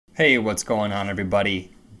Hey, what's going on,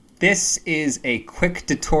 everybody? This is a quick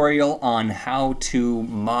tutorial on how to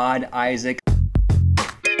mod Isaac.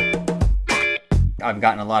 I've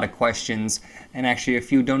gotten a lot of questions and actually a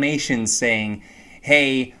few donations saying,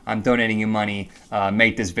 hey, I'm donating you money,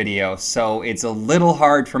 make this video. So it's a little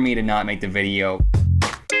hard for me to not make the video.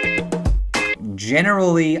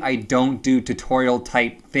 Generally, I don't do tutorial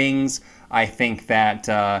type things. I think that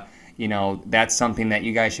that's something that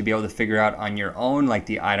you guys should be able to figure out on your own, like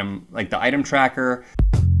the item tracker.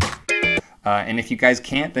 And if you guys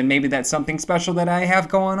can't, then maybe that's something special that I have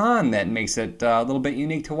going on that makes it a little bit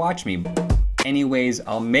unique to watch me. Anyways,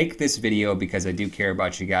 I'll make this video because I do care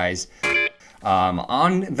about you guys.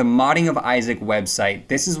 On the Modding of Isaac website,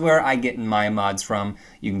 this is where I get my mods from.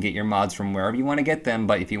 You can get your mods from wherever you want to get them,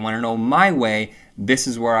 but if you want to know my way, this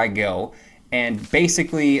is where I go. And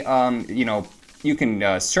basically, you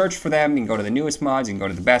can search for them. You can go to the newest mods. You can go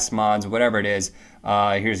to the best mods, whatever it is.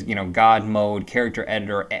 Here's God mode, character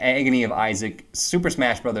editor, Agony of Isaac, Super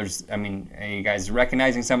Smash Brothers. I mean, are you guys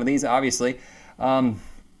recognizing some of these? Obviously,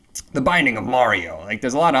 the Binding of Mario. Like,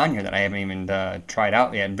 there's a lot on here that I haven't even tried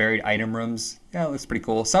out yet. Varied item rooms. Yeah, it looks pretty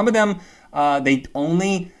cool. Some of them they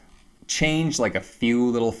only change like a few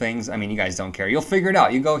little things. I mean, you guys don't care. You'll figure it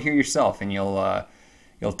out. You go here yourself and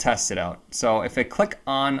you'll test it out. So if I click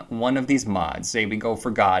on one of these mods, say we go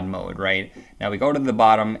for God mode, right? Now we go to the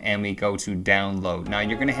bottom and we go to download. Now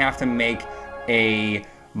you're gonna have to make a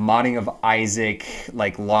Modding of Isaac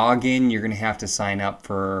like login. You're gonna have to sign up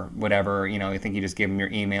for whatever, I think you just give them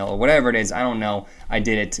your email or whatever it is. I don't know. I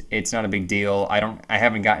did it. It's not a big deal. I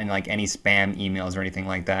haven't gotten like any spam emails or anything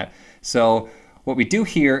like that. So what we do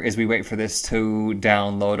here is we wait for this to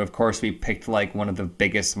download. Of course, we picked like one of the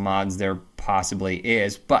biggest mods there possibly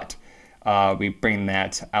is, but we bring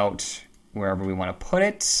that out wherever we want to put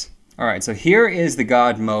it. All right, so here is the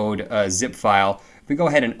God mode zip file. If we go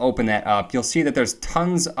ahead and open that up, you'll see that there's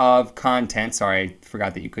tons of content. Sorry, I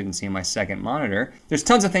forgot that you couldn't see my second monitor. There's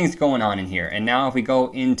tons of things going on in here. And now if we go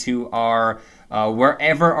into our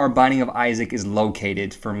wherever our Binding of Isaac is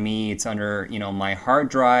located, for me, it's under my hard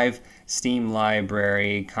drive,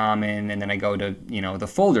 SteamLibrary, Common, and then I go to the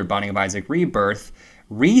folder Binding of Isaac Rebirth,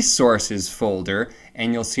 resources folder,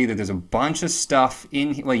 and you'll see that there's a bunch of stuff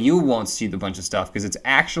in here. Well, you won't see the bunch of stuff because it's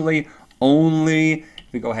actually only,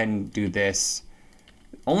 if we go ahead and do this,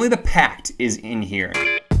 only the packed is in here.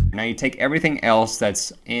 Now you take everything else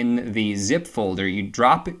that's in the zip folder, you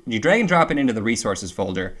drag and drop it into the resources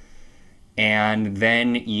folder, and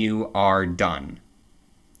then you are done.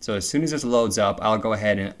 So as soon as this loads up, I'll go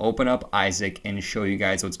ahead and open up Isaac and show you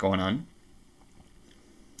guys what's going on.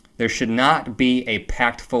 There should not be a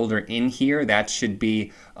packed folder in here. That should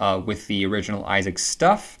be with the original Isaac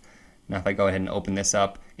stuff. Now if I go ahead and open this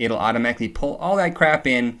up, it'll automatically pull all that crap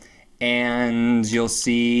in, and you'll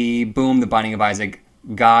see, boom, the Binding of Isaac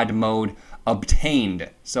God mode obtained.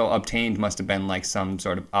 So obtained must have been like some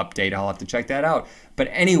sort of update. I'll have to check that out. But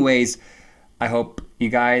anyways, I hope you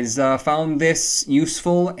guys found this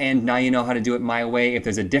useful, and now you know how to do it my way. If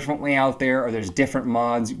there's a different way out there or there's different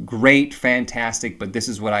mods, great, fantastic, but this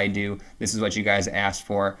is what I do. This is what you guys asked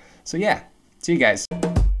for. So yeah, see you guys.